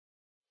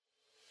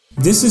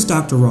This is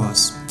Dr.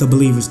 Ross, the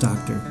Believer's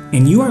Doctor,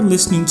 and you are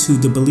listening to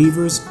the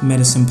Believer's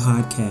Medicine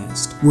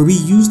Podcast, where we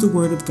use the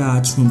Word of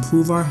God to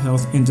improve our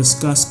health and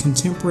discuss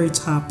contemporary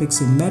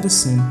topics in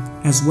medicine,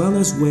 as well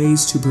as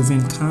ways to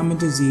prevent common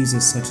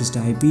diseases such as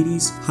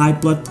diabetes, high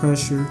blood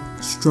pressure,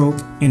 stroke,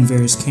 and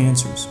various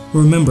cancers.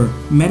 Remember,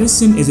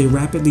 medicine is a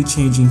rapidly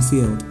changing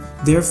field.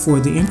 Therefore,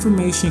 the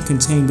information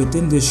contained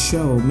within this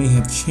show may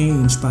have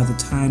changed by the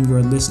time you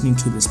are listening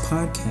to this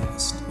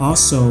podcast.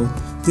 Also,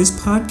 this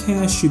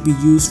podcast should be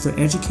used for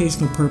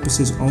educational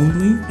purposes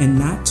only and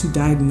not to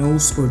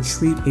diagnose or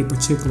treat a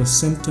particular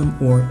symptom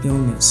or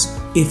illness.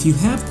 If you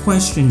have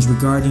questions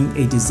regarding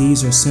a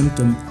disease or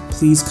symptom,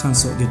 please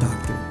consult your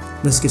doctor.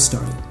 Let's get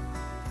started.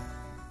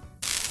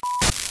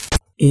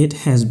 It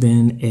has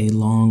been a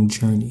long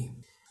journey.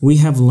 We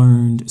have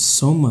learned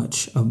so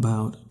much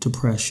about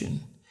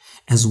depression,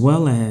 as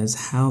well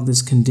as how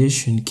this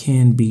condition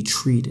can be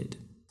treated.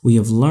 We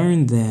have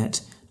learned that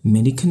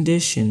many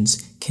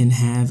conditions can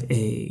have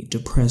a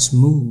depressed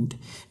mood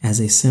as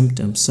a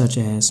symptom, such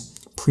as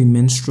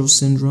premenstrual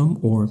syndrome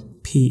or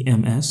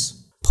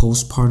PMS,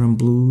 postpartum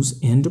blues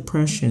and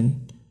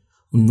depression,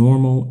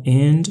 normal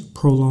and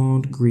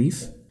prolonged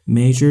grief,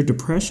 major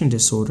depression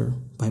disorder,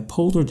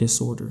 bipolar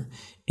disorder,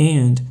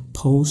 and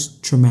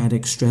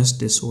post-traumatic stress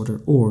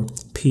disorder or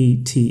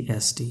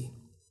PTSD.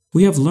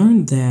 We have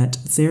learned that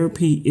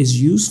therapy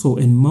is useful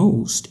in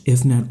most,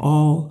 if not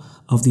all,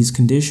 of these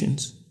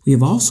conditions. We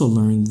have also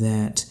learned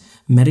that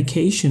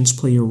medications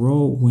play a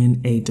role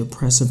when a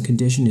depressive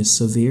condition is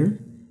severe,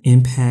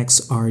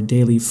 impacts our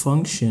daily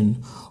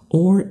function,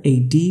 or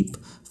a deep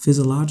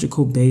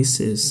physiological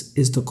basis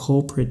is the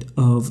culprit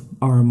of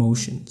our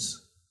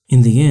emotions.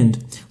 In the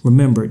end,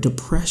 remember,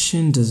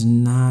 depression does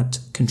not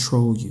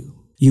control you.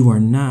 You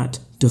are not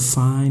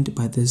defined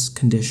by this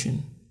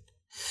condition.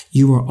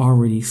 You are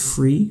already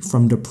free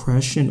from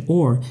depression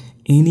or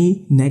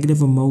any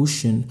negative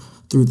emotion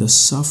through the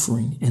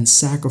suffering and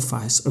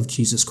sacrifice of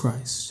Jesus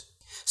Christ.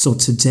 So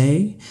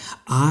today,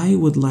 I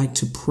would like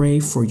to pray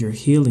for your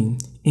healing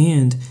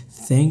and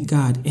thank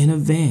God in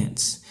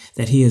advance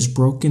that He has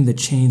broken the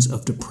chains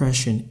of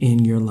depression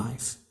in your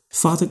life.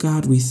 Father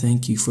God, we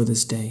thank you for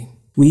this day.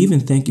 We even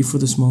thank you for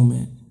this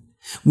moment.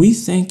 We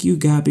thank you,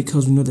 God,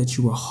 because we know that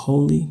you are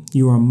holy,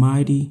 you are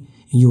mighty,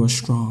 and you are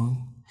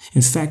strong.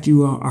 In fact,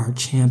 you are our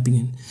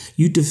champion.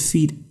 You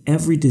defeat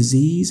every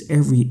disease,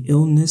 every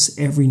illness,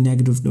 every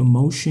negative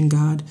emotion,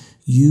 God.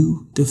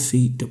 You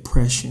defeat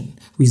depression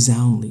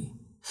resoundingly.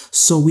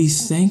 So we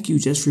thank you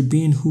just for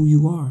being who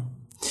you are.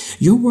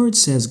 Your word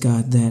says,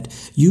 God, that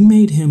you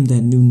made him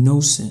that knew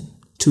no sin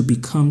to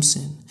become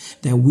sin,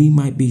 that we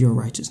might be your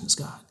righteousness,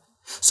 God.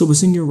 So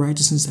it's in your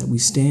righteousness that we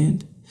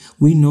stand.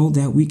 We know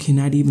that we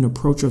cannot even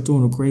approach your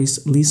throne of grace.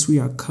 At least we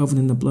are covered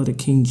in the blood of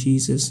King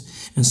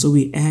Jesus. And so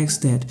we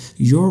ask that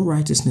your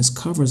righteousness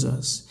covers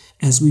us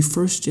as we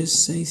first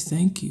just say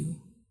thank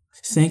you.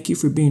 Thank you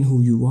for being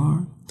who you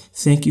are.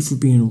 Thank you for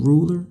being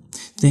ruler.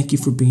 Thank you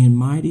for being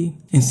mighty.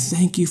 And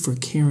thank you for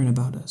caring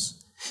about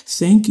us.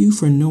 Thank you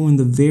for knowing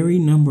the very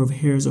number of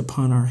hairs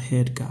upon our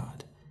head,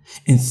 God.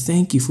 And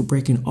thank you for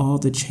breaking all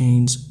the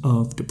chains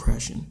of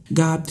depression.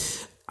 God,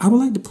 I would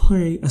like to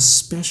pray a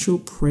special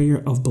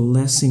prayer of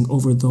blessing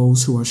over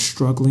those who are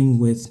struggling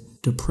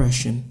with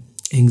depression,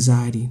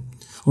 anxiety,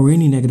 or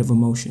any negative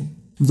emotion.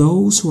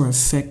 Those who are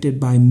affected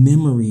by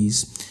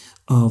memories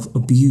of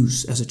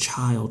abuse as a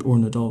child or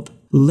an adult.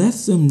 Let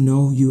them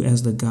know you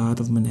as the God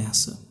of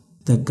Manasseh,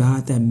 the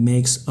God that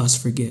makes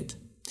us forget.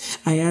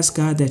 I ask,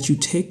 God, that you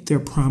take their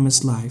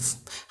promised life,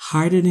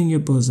 hide it in your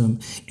bosom,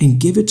 and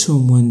give it to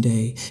them one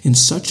day in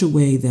such a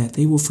way that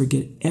they will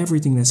forget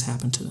everything that's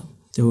happened to them.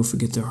 They will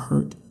forget their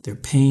hurt, their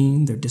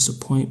pain, their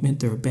disappointment,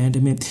 their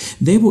abandonment.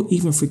 They will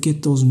even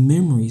forget those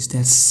memories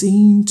that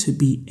seem to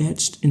be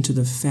etched into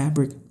the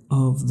fabric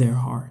of their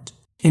heart.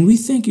 And we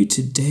thank you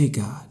today,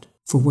 God,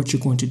 for what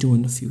you're going to do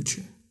in the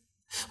future.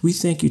 We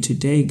thank you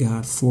today,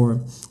 God,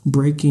 for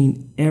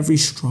breaking every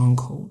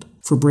stronghold,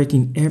 for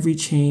breaking every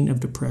chain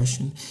of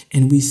depression.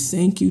 And we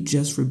thank you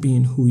just for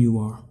being who you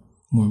are.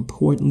 More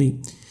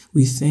importantly,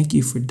 we thank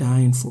you for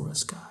dying for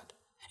us, God,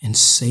 and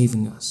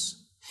saving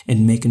us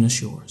and making us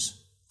yours.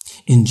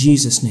 In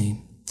Jesus'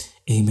 name,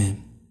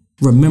 amen.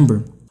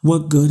 Remember,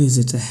 what good is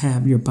it to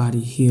have your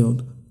body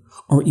healed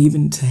or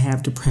even to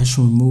have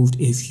depression removed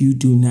if you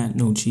do not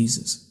know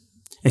Jesus?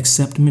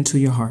 Accept him into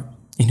your heart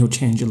and he'll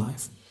change your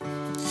life.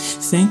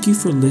 Thank you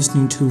for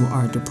listening to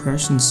our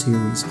depression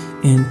series,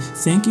 and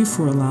thank you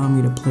for allowing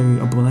me to play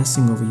a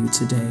blessing over you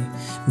today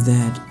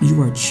that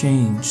you are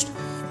changed,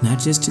 not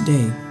just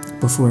today,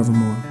 but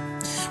forevermore.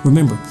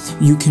 Remember,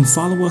 you can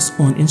follow us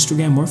on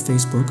Instagram or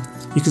Facebook.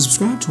 You can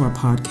subscribe to our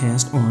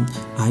podcast on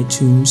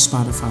iTunes,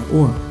 Spotify,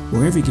 or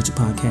wherever you get your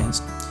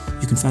podcast.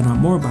 You can find out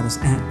more about us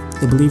at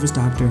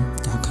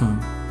thebelieversdoctor.com.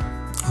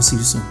 I'll see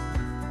you soon.